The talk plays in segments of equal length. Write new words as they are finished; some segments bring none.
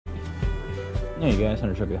Hey guys,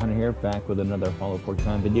 Hunter here, back with another Follow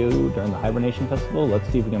Porcupine video during the Hibernation Festival. Let's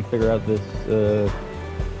see if we can figure out this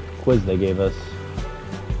quiz they gave us.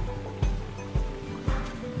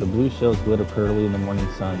 The blue shells glitter pearly in the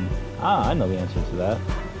morning sun. Ah, I know the answer to that.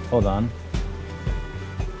 Hold on.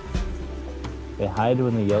 They hide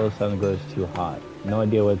when the yellow sun grows too hot. No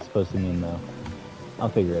idea what it's supposed to mean though. I'll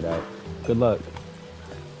figure it out. Good luck.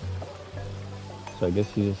 So I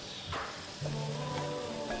guess you just...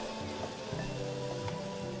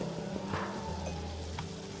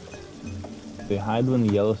 They hide when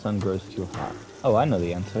the yellow sun grows too hot. Oh, I know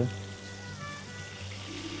the answer.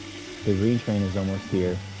 The green train is almost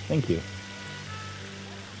here. Thank you.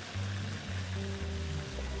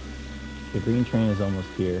 The green train is almost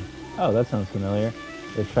here. Oh, that sounds familiar.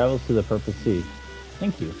 It travels to the purple sea.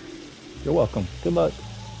 Thank you. You're welcome. Good luck.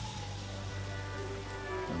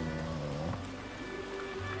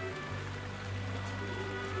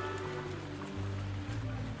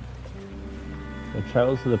 It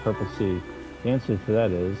travels to the purple sea. The answer to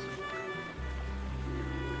that is...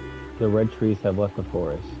 The red trees have left the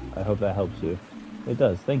forest. I hope that helps you. It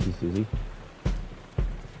does. Thank you, Susie.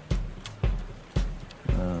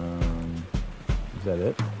 Is that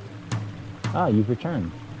it? Ah, you've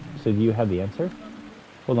returned. So do you have the answer?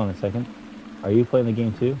 Hold on a second. Are you playing the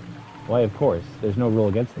game too? Why, of course. There's no rule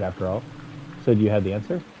against it after all. So do you have the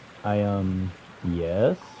answer?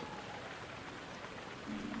 Yes.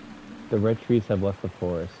 The red trees have left the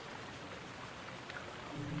forest.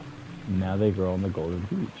 Now they grow on the golden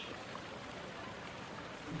beach.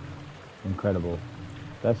 Incredible.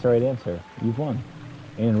 That's the right answer. You've won.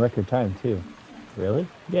 And in record time, too. Really?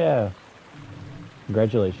 Yeah.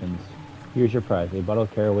 Congratulations. Here's your prize, a bottle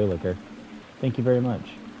of caraway liquor. Thank you very much.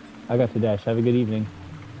 I got to dash. Have a good evening.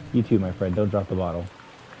 You too, my friend. Don't drop the bottle.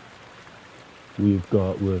 We've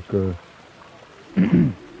got liquor.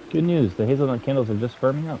 Good news. The hazelnut candles are just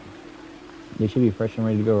firming up. They should be fresh and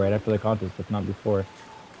ready to go right after the contest, if not before.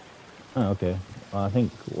 Oh, okay. Well, I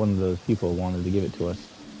think one of those people wanted to give it to us.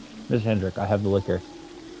 Mr. Hendrick, I have the liquor.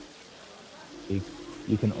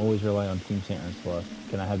 You can always rely on Team St. Ursula.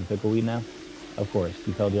 Can I have the pickleweed now? Of course.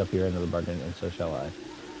 You've held you up your end of the bargain, and so shall I.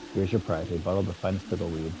 Here's your prize, a bottle of the finest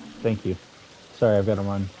pickleweed. Thank you. Sorry, I've got to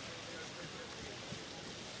run.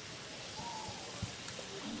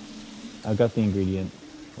 I've got the ingredient.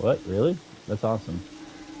 What? Really? That's awesome.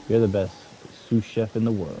 You're the best sous chef in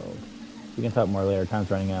the world. We can talk more later.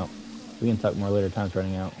 Time's running out.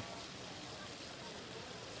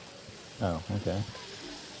 Oh, okay.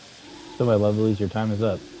 So my lovelies, your time is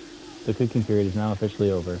up. The cooking period is now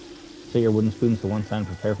officially over. Set your wooden spoons to one side and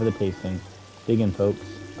prepare for the tasting. Dig in, folks.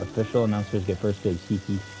 Official announcers get first dibs. Hee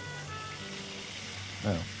hee.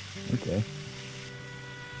 Oh, okay.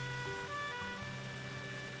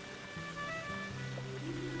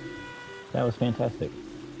 That was fantastic.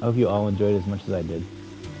 I hope you all enjoyed as much as I did.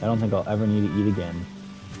 I don't think I'll ever need to eat again.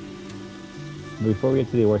 But before we get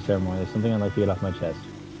to the award ceremony, there's something I'd like to get off my chest.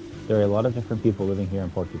 There are a lot of different people living here in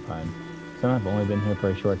Porcupine. Some have only been here for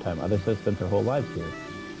a short time, others have spent their whole lives here.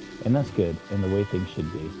 And that's good, and the way things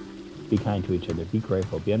should be. Be kind to each other, be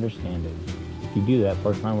grateful, be understanding. If you do that,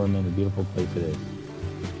 Porcupine will remain the beautiful place it is.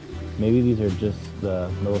 Maybe these are just the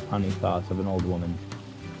Militani thoughts of an old woman.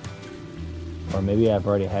 Or maybe I've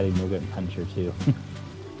already had a nougat punch or two.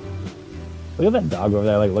 Look at that dog over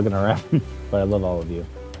there, like, looking around. But I love all of you.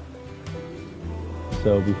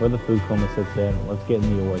 So, before the food coma sets in, let's get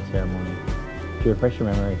in the award ceremony. To refresh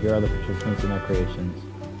your memory, here are the participants in our creations.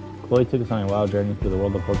 Chloe took us on a wild journey through the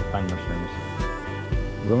world of porcupine mushrooms.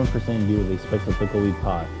 Roman presented you with a speckled pickleweed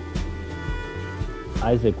pot.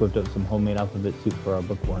 Isaac whipped up some homemade alphabet soup for our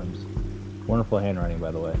bookworms. Wonderful handwriting, by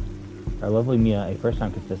the way. Our lovely Mia, a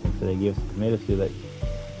first-time contestant today, gave us a tomato stew that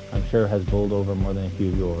I'm sure has bowled over more than a few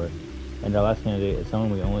of you over. And our last candidate is someone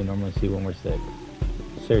we only normally see when we're sick.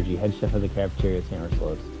 Sergi, head chef of the cafeteria at St.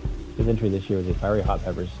 Ursula's. His entry this year was a fiery hot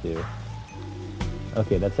pepper stew.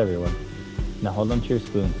 Okay, that's everyone. Now hold on to your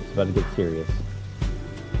spoons, it's about to get serious.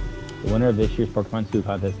 The winner of this year's Porcupine Stew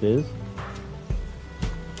contest is...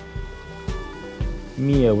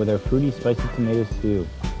 Mia with her fruity spicy tomato stew.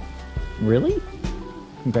 Really?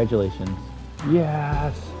 Congratulations.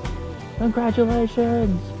 Yes!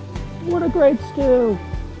 Congratulations! What a great stew!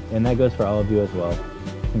 And that goes for all of you as well.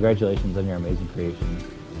 Congratulations on your amazing creations.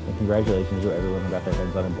 And congratulations to everyone who got their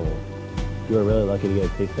hands on a bowl. You are really lucky to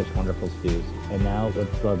get to taste such wonderful stews. And now,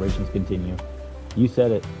 let the celebrations continue. You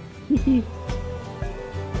said it. Hee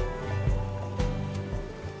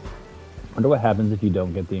Wonder what happens if you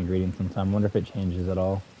don't get the ingredients in time. Wonder if it changes at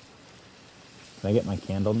all. Can I get my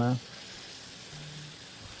candle now?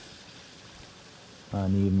 I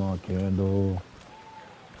need more candle.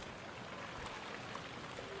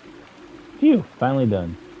 Phew, finally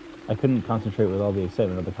done. I couldn't concentrate with all the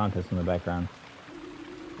excitement of the contest in the background.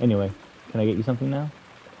 Anyway, can I get you something now?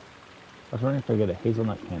 I was wondering if I could get a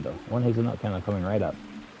hazelnut candle. One hazelnut candle coming right up.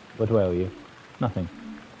 What do I owe you? Nothing.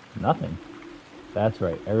 Nothing? That's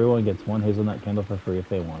right. Everyone gets one hazelnut candle for free if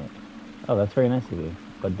they want it. Oh, that's very nice of you.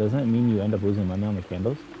 But doesn't it mean you end up losing money on the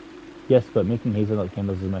candles? Yes, but making hazelnut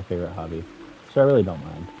candles is my favorite hobby, so I really don't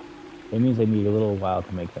mind. It means I need a little while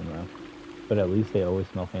to make them, though. But at least they always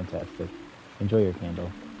smell fantastic. Enjoy your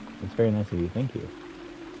candle. It's very nice of you. Thank you.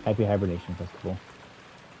 Happy Hibernation Festival.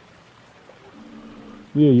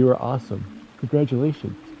 Mia, you are awesome.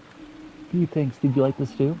 Congratulations. Gee, thanks. Did you like the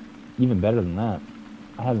stew? Even better than that.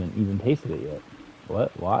 I haven't even tasted it yet.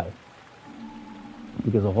 What? Why?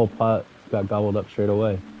 Because the whole pot got gobbled up straight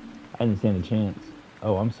away. I didn't stand a chance.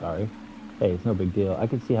 Oh, I'm sorry. Hey, it's no big deal. I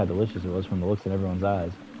could see how delicious it was from the looks in everyone's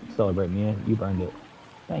eyes. Celebrate, Mia. You burned it.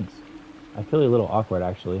 Thanks. I feel a little awkward,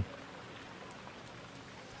 actually.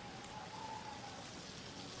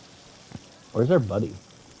 Where's our buddy?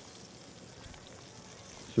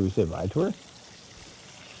 Should we say bye to her?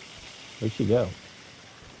 Where'd she go?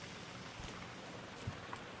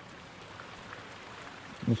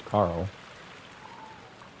 Miss Carl.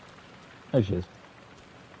 There she is.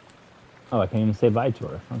 Oh, I can't even say bye to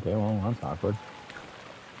her. Okay, well, that's awkward.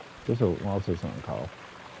 I'll say something to Carl.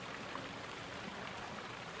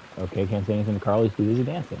 Okay, can't say anything to Carl. He's too busy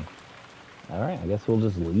dancing. Alright, I guess we'll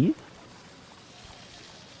just leave?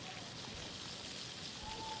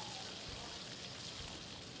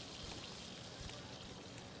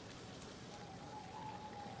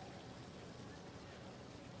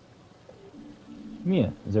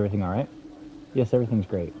 Mia, is everything alright? Yes, everything's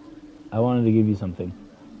great. I wanted to give you something.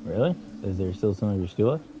 Really? Is there still some of your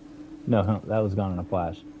stew left? No, that was gone in a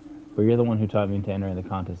flash. But you're the one who taught me to enter in the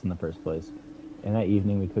contest in the first place. And that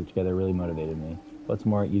evening we cooked together really motivated me. What's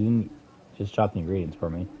more, you didn't just chop the ingredients for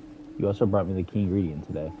me. You also brought me the key ingredient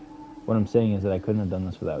today. What I'm saying is that I couldn't have done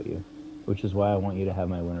this without you. Which is why I want you to have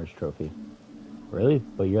my winner's trophy. Really?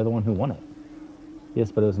 But you're the one who won it.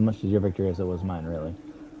 Yes, but it was as much as your victory as it was mine, really.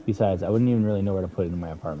 Besides, I wouldn't even really know where to put it in my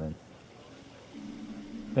apartment.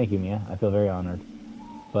 Thank you, Mia. I feel very honored.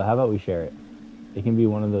 But how about we share it? It can be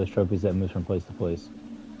one of those trophies that moves from place to place.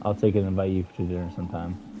 I'll take it and invite you to dinner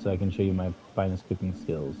sometime, so I can show you my finest cooking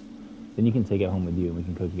skills. Then you can take it home with you and we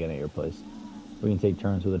can cook again at your place. We can take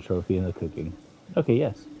turns with the trophy and the cooking. Okay,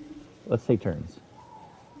 yes. Let's take turns.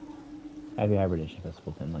 Happy Hibernation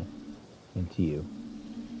Festival, Tinley. And to you.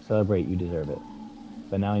 Celebrate, you deserve it.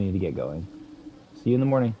 But now I need to get going. See you in the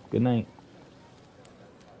morning. Good night.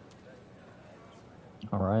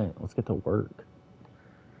 Alright, let's get to work.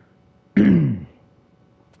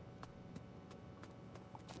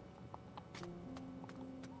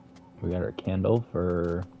 We got our candle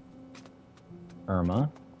for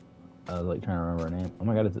Irma. I was like trying to remember her name. Oh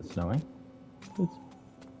my god, is it snowing?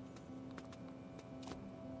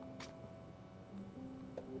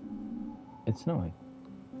 It's snowing.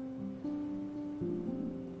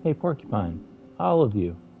 Hey, Porcupine. All of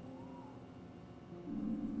you.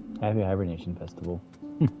 Happy Hibernation Festival.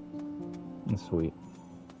 That's sweet.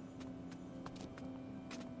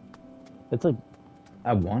 It's like,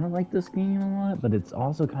 I want to like this game a lot, but it's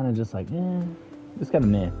also kind of just like, it's kind of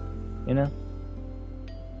meh, you know?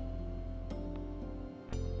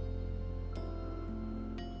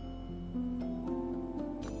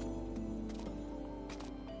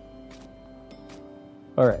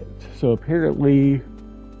 Alright, so apparently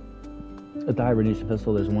at the Hibernation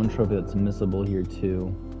Festival there's one trophy that's missable here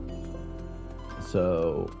too.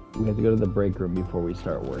 So we have to go to the break room before we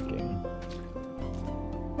start working.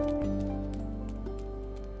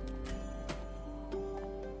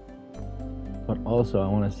 But also I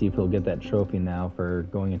want to see if he'll get that trophy now for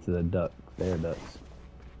going into the bear ducks.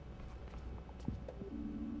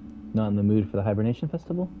 Not in the mood for the Hibernation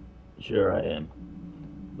Festival? Sure I am.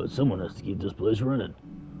 But someone has to keep this place running.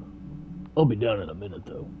 I'll be down in a minute,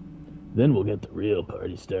 though. Then we'll get the real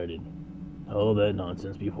party started. All that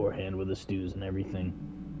nonsense beforehand with the stews and everything.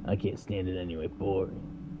 I can't stand it anyway, boring.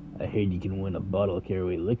 I heard you can win a bottle of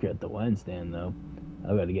caraway liquor at the wine stand, though.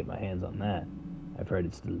 I've got to get my hands on that. I've heard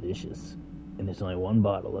it's delicious. And there's only one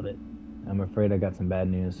bottle of it. I'm afraid I got some bad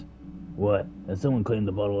news. What? Has someone claimed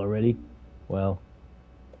the bottle already? Well,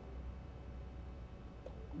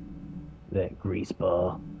 that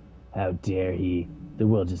greaseball. How dare he? The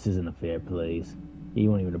world just isn't a fair place. He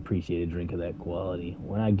won't even appreciate a drink of that quality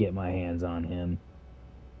when I get my hands on him.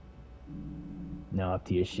 Now off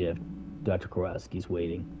to your shift. Dr. Kowalski's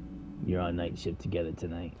waiting. You're on night shift together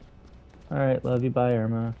tonight. Alright, love you. Bye,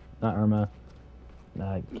 Irma. Not Irma.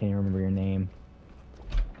 I can't remember your name.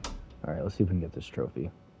 Alright, let's see if we can get this trophy.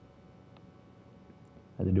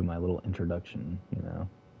 Had to do my little introduction, you know.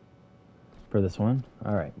 For this one,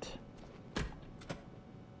 all right.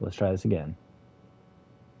 Let's try this again.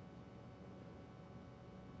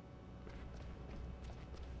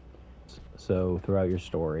 So throughout your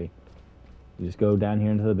story, you just go down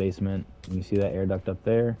here into the basement, and you see that air duct up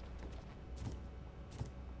there.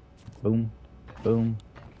 Boom, boom,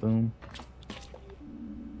 boom.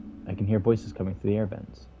 I can hear voices coming through the air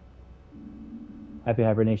vents. Happy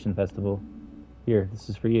Hibernation Festival. Here, this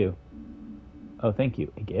is for you. Oh, thank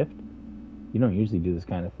you. A gift? You don't usually do this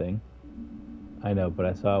kind of thing. I know, but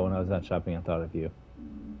I saw it when I was out shopping and thought of you.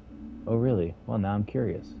 Oh, really? Well, now I'm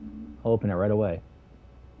curious. I'll open it right away.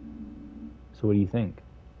 So what do you think?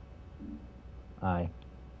 I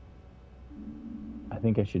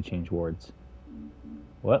think I should change wards.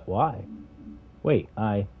 What? Why? Wait,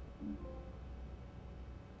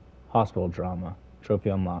 Hospital drama. Trophy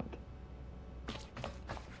unlocked.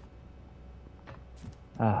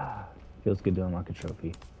 Ah, feels good to unlock a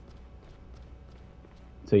trophy.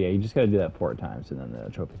 So yeah, you just gotta do that 4 times and then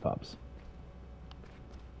the trophy pops.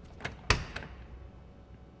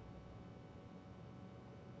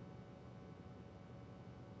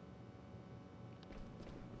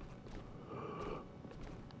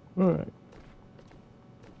 Alright.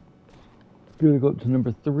 Gonna go up to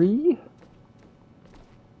number 3.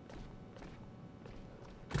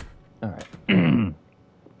 Alright.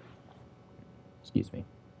 Excuse me.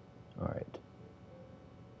 Alright.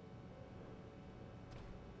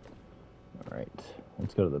 Alright.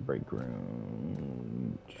 Let's go to the break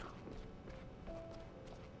room.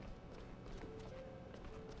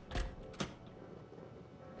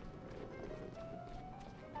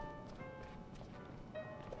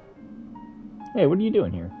 Hey, what are you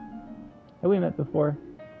doing here? Have we met before?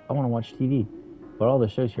 I want to watch TV, but all the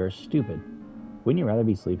shows here are stupid. Wouldn't you rather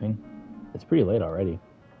be sleeping? It's pretty late already.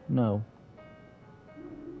 No.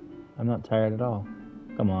 I'm not tired at all.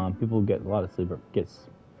 Come on, people who get a lot of sleep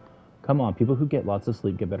people who get lots of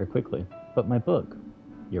sleep get better quickly. But my book.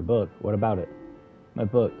 Your book? What about it? My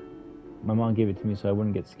book. My mom gave it to me so I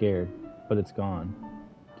wouldn't get scared, but it's gone.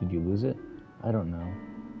 Did you lose it? I don't know.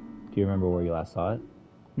 Do you remember where you last saw it?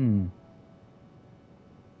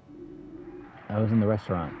 I was in the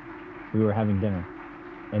restaurant. We were having dinner,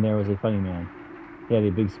 and there was a funny man. He had a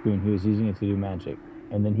big spoon. He was using it to do magic,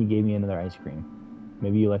 and then he gave me another ice cream.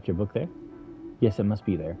 Maybe you left your book there? Yes, it must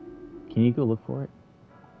be there. Can you go look for it?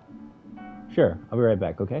 Sure, I'll be right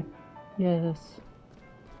back, okay? Yes.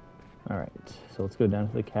 Alright, so let's go down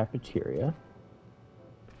to the cafeteria.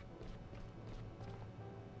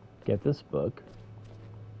 Get this book.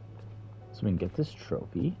 So we can get this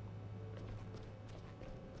trophy.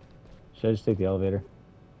 Should I just take the elevator?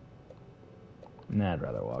 Nah, I'd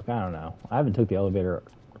rather walk. I don't know. I haven't took the elevator.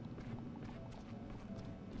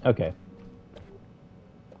 Okay.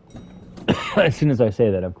 As soon as I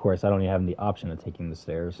say that, of course, I don't even have the option of taking the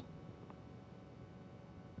stairs.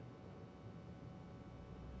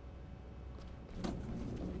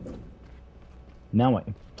 Now what?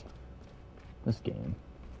 This game.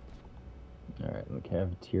 Alright, the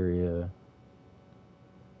cafeteria.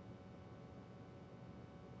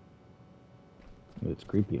 Ooh, it's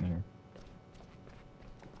creepy in here.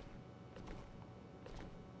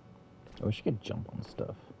 I wish I could jump on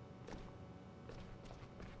stuff.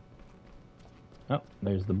 Oh,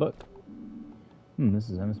 there's the book. This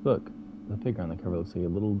is Emma's book. The figure on the cover looks like a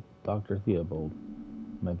little Dr. Theobald.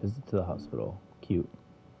 My visit to the hospital. Cute.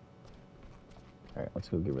 Alright, let's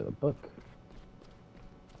go give her the book.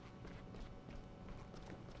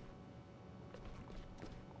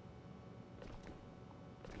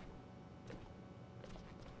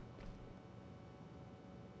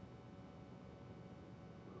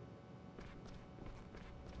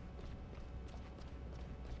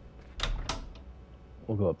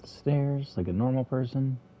 We'll go up the stairs like a normal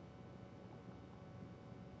person.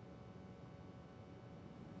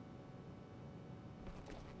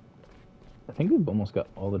 I think we've almost got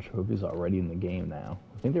all the trophies already in the game now.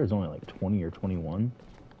 I think there's only like 20 or 21.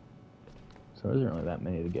 So there isn't really that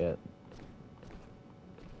many to get.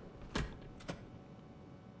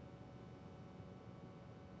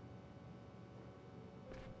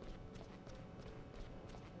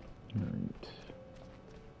 Alright.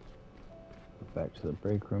 Go back to the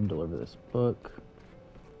break room, deliver this book.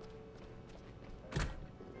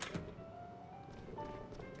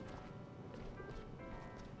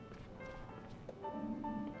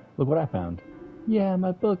 Look what I found. Yeah,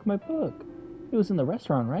 my book, my book. It was in the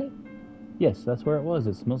restaurant, right? Yes, that's where it was.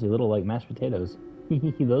 It smells a little like mashed potatoes.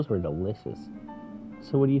 Those were delicious.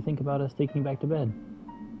 So what do you think about us taking you back to bed?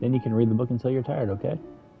 Then you can read the book until you're tired, okay?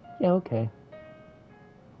 Yeah, okay.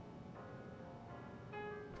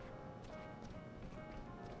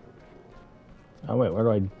 Oh wait,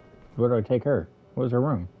 where do I take her? Where's her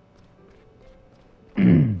room?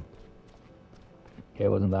 Okay,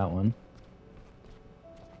 wasn't that one.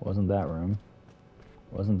 Wasn't that room.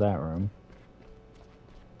 Wasn't that room.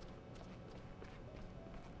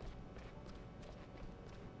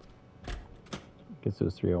 Guess it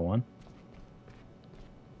was 301.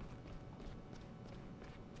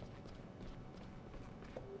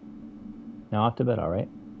 Now off to bed, alright?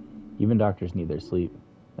 Even doctors need their sleep.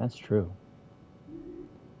 That's true.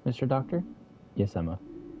 Mr. Doctor? Yes, Emma.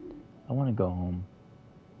 I want to go home.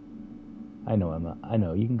 I know, Emma. I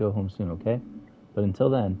know. You can go home soon, okay? But until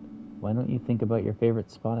then, why don't you think about your favorite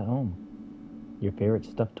spot at home? Your favorite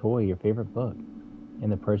stuffed toy, your favorite book,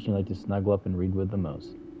 and the person you like to snuggle up and read with the most.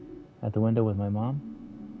 At the window with my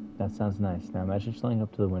mom? That sounds nice. Now imagine snuggling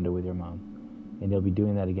up to the window with your mom. And you'll be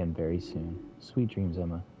doing that again very soon. Sweet dreams,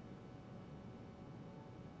 Emma.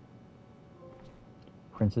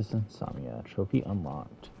 Princess Insomnia. Trophy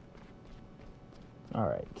unlocked.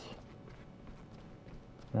 Alright.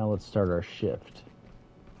 Now let's start our shift.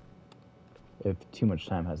 If too much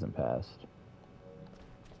time hasn't passed.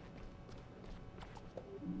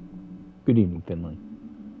 Good evening, Finley.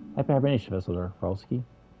 Happy Hibernation Festival, Dr. Kowalski.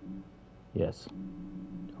 Yes.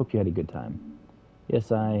 Hope you had a good time.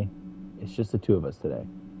 Yes, It's just the two of us today.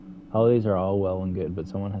 Holidays are all well and good, but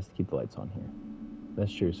someone has to keep the lights on here.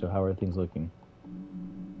 That's true, so how are things looking?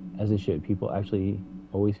 As they should. People actually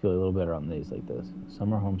always feel a little better on days like this.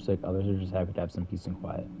 Some are homesick, others are just happy to have some peace and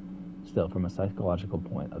quiet. Still, from a psychological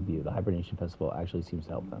point of view, the Hibernation Festival actually seems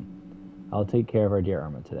to help them. I'll take care of our dear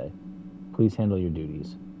Irma today. Please handle your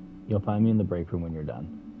duties. You'll find me in the break room when you're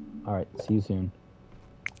done. Alright, see you soon.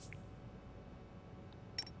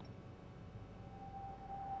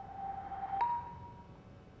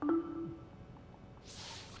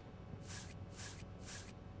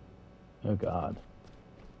 Oh god.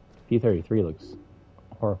 P33 looks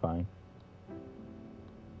horrifying.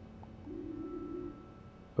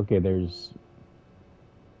 Okay, there's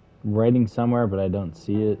writing somewhere, but I don't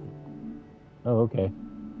see it. Oh, okay.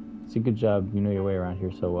 It's a good job you know your way around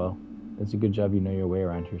here so well. It's a good job you know your way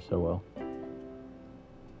around here so well.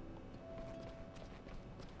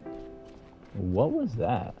 What was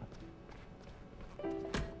that?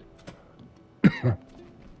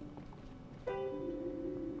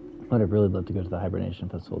 I'd have really loved to go to the Hibernation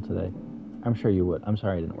Festival today. I'm sure you would. I'm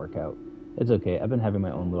sorry it didn't work out. It's okay. I've been having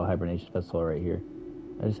my own little Hibernation Festival right here.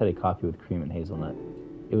 I just had a coffee with cream and hazelnut.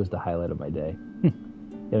 It was the highlight of my day. You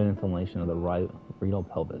have an inflammation of the renal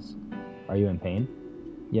pelvis. Are you in pain?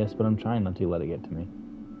 Yes, but I'm trying not to let it get to me.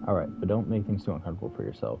 Alright, but don't make things too uncomfortable for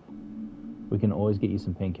yourself. We can always get you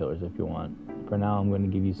some painkillers if you want. For now, I'm going to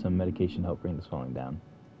give you some medication to help bring the swelling down.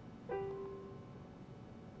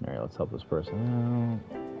 Alright, let's help this person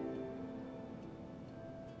out.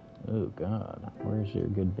 Oh god, where's your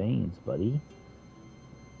good veins, buddy?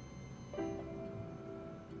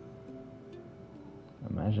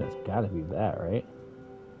 Imagine it's gotta be that, right?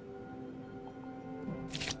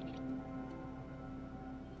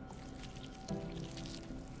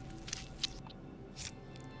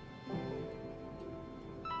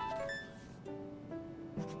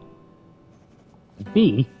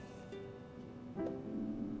 B?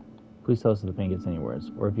 Please tell us if the pain gets any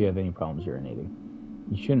worse, or if you have any problems urinating.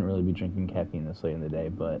 You shouldn't really be drinking caffeine this late in the day,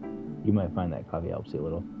 but you might find that coffee helps you a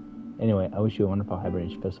little. Anyway, I wish you a wonderful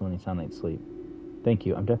Hibernation Festival and a sound night's sleep. Thank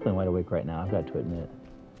you. I'm definitely wide awake right now, I've got to admit.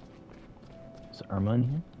 Is Irma in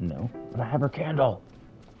here? No. But I have her candle!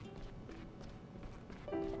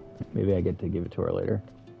 Maybe I get to give it to her later.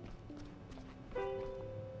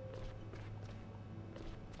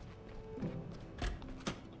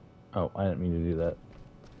 Oh, I didn't mean to do that.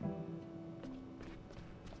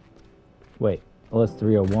 Wait, well, that's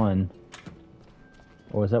 301.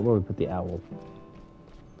 Or is that where we put the owl?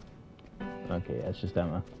 Okay, that's just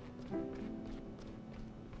Emma.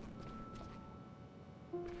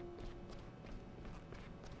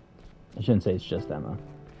 I shouldn't say it's just Emma,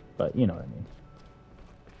 but you know what I mean.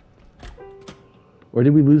 Or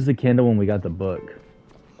did we lose the candle when we got the book?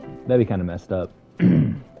 That'd be kind of messed up.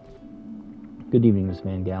 Good evening, Miss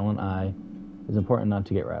Van Gallon. It's important not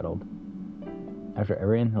to get rattled. After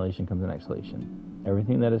every inhalation comes an exhalation.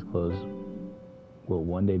 Everything that is closed will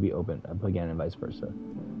one day be opened up again and vice versa.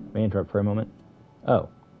 May I interrupt for a moment? Oh.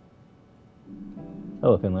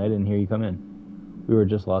 Hello, Finlay. I didn't hear you come in. We were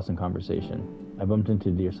just lost in conversation. I bumped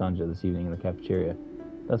into dear Sanja this evening in the cafeteria.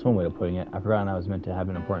 That's one way of putting it. I forgot I was meant to have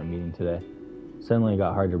an important meeting today. Suddenly it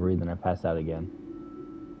got hard to breathe and I passed out again.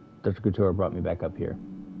 Dr. Couture brought me back up here.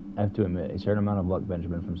 I have to admit, a certain amount of luck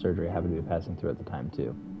Benjamin from surgery happened to be passing through at the time,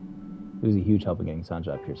 too. It was a huge help in getting Sanja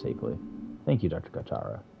up here safely. Thank you, Dr.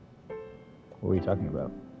 Katara. What were you talking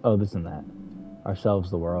about? Oh, this and that.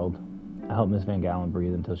 Ourselves, the world. I helped Miss Van Gallen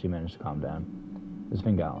breathe until she managed to calm down. Miss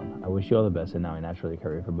Van Gallen, I wish you all the best, and now I naturally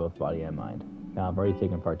carry for both body and mind. Now I've already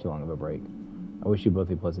taken far too long of a break. I wish you both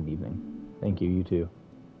a pleasant evening. Thank you, you too.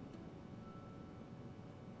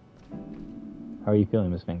 How are you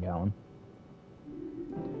feeling, Miss Van Gallen?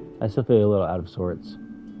 I still feel a little out of sorts.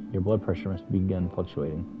 Your blood pressure must begin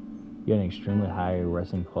fluctuating. You had an extremely high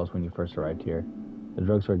resting pulse when you first arrived here. The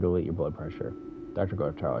drugs regulate your blood pressure. Dr.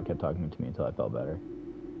 Gotaro kept talking to me until I felt better.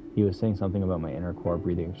 He was saying something about my inner core,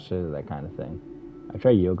 breathing exercises, that kind of thing. I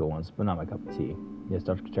tried yoga once, but not my cup of tea. Yes,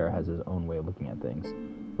 Dr. Gotaro has his own way of looking at things,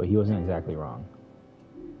 but he wasn't exactly wrong.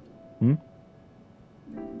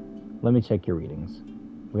 Let me check your readings.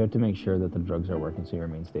 We have to make sure that the drugs are working so you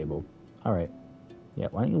remain stable. Alright. Yeah,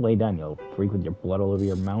 why don't you lay down, you little freak, with your blood all over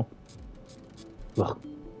your mouth? Ugh.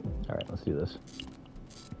 Alright, let's do this.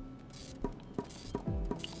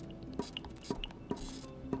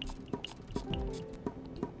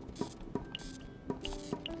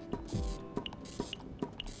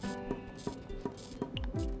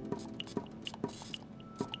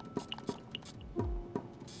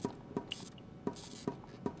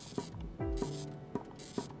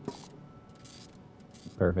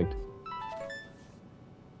 Perfect.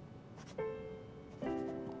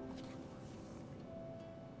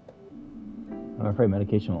 I'm afraid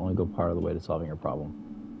medication will only go part of the way to solving your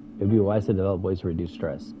problem. It would be wise to develop ways to reduce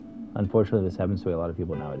stress. Unfortunately, this happens to a lot of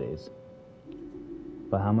people nowadays.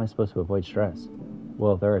 But how am I supposed to avoid stress?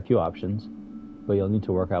 Well, there are a few options, but you'll need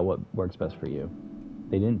to work out what works best for you.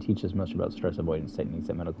 They didn't teach us much about stress avoidance techniques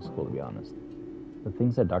at medical school, to be honest. The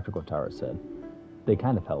things that Dr. Kotaro said, they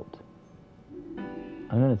kind of helped.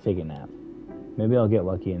 I'm gonna take a nap. Maybe I'll get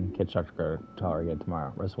lucky and catch Dr. Kotaro again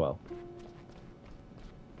tomorrow. Rest well.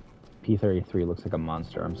 P-33 looks like a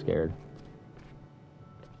monster. I'm scared.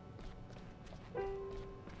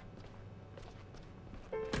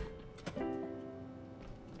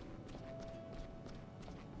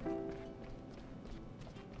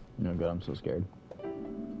 Oh god, I'm so scared.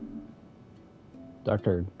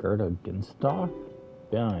 Dr. Gerda Ginstock?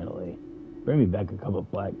 Finally. Bring me back a cup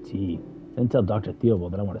of black tea. Then tell Dr.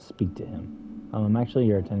 Theobald that I want to speak to him. I'm actually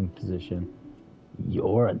your attending physician.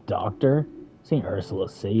 You're a doctor? St. Ursula,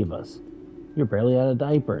 save us. You're barely out of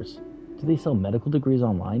diapers. Do they sell medical degrees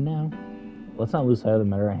online now? Let's not lose sight of the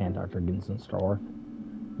matter at hand, Dr. Ginstenstorff.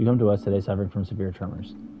 You come to us today suffering from severe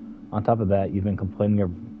tremors. On top of that, you've been complaining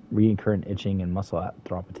of recurrent itching and muscle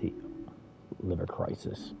atrophy. Liver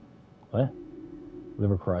crisis. What?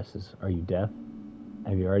 Liver crisis. Are you deaf?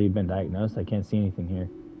 Have you already been diagnosed? I can't see anything here.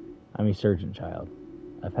 I'm a surgeon, child.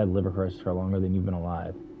 I've had liver crisis for longer than you've been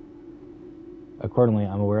alive. Accordingly,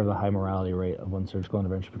 I'm aware of the high mortality rate of when surgical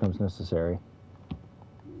intervention becomes necessary.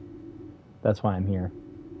 That's why I'm here.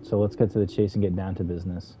 So let's get to the chase and get down to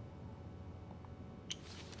business.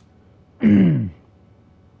 So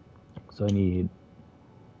I need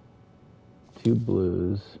 2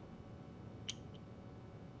 blues.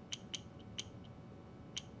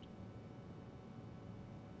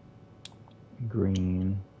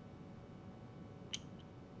 Green.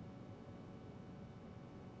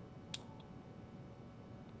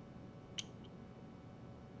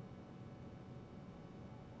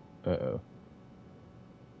 Uh-oh.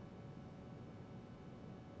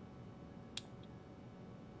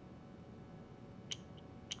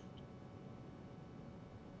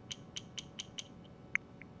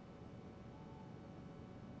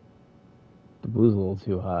 The blue's a little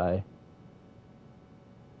too high.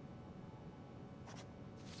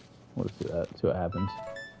 Let's do that, see what happens.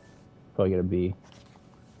 Probably get a B.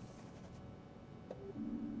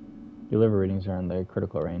 Your liver readings are in the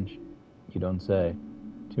critical range. You don't say.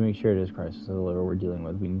 To make sure it is crisis of the liver we're dealing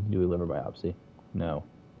with, we need to do a liver biopsy. No.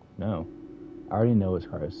 No. I already know it's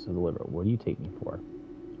crisis of the liver. What do you take me for?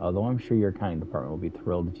 Although I'm sure your accounting department will be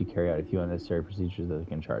thrilled if you carry out a few unnecessary procedures that they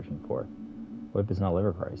can charge me for. What if it's not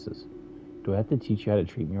liver crisis? Do I have to teach you how to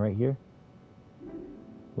treat me right here?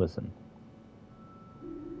 Listen.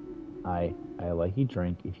 I like you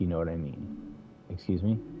drink, if you know what I mean. Excuse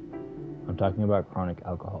me? I'm talking about chronic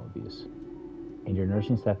alcohol abuse. And your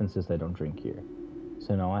nursing staff insists I don't drink here.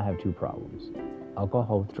 So now I have 2 problems.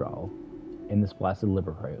 Alcohol withdrawal, and this blasted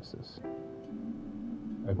liver criosis.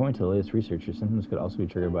 According to the latest research, your symptoms could also be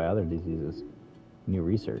triggered by other diseases. New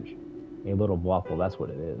research. A little waffle, that's what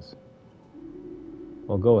it is.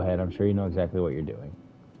 Well, go ahead. I'm sure you know exactly what you're doing.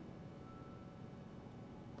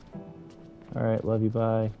 Alright, love you,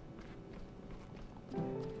 bye.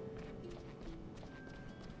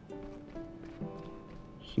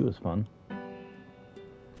 She was fun.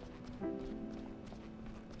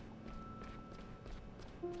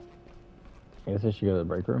 I guess I should go to the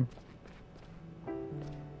break room.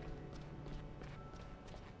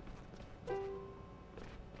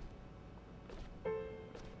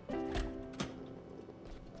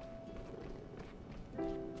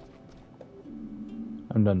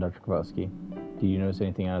 I'm done, Dr. Kowalski. Do you notice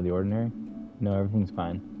anything out of the ordinary? No, everything's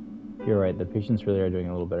fine. You're right, the patients really are doing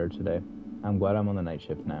a little better today. I'm glad I'm on the night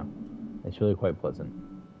shift now. It's really quite pleasant,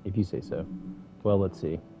 if you say so. Well, let's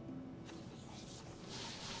see.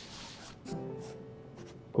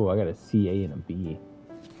 Oh, I got a C, A, and a B.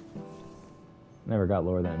 Never got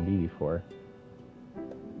lower than a B before.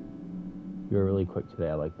 You were really quick today,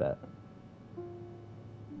 I like that.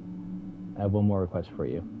 I have one more request for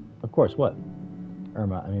you. Of course, what?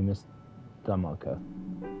 Miss Damalka.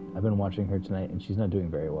 I've been watching her tonight, and she's not doing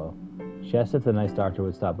very well. She asked if the nice doctor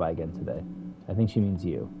would stop by again today. I think she means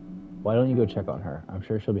you. Why don't you go check on her? I'm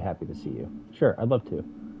sure she'll be happy to see you. Sure, I'd love to.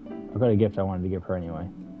 I've got a gift I wanted to give her anyway.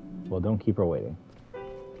 Well, don't keep her waiting.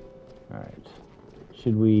 Alright.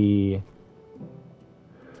 Should we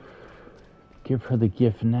give her the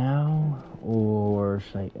gift now? Or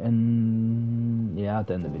should I end... Yeah, I'll have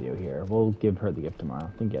to end the video here. We'll give her the gift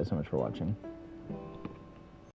tomorrow. Thank you guys so much for watching.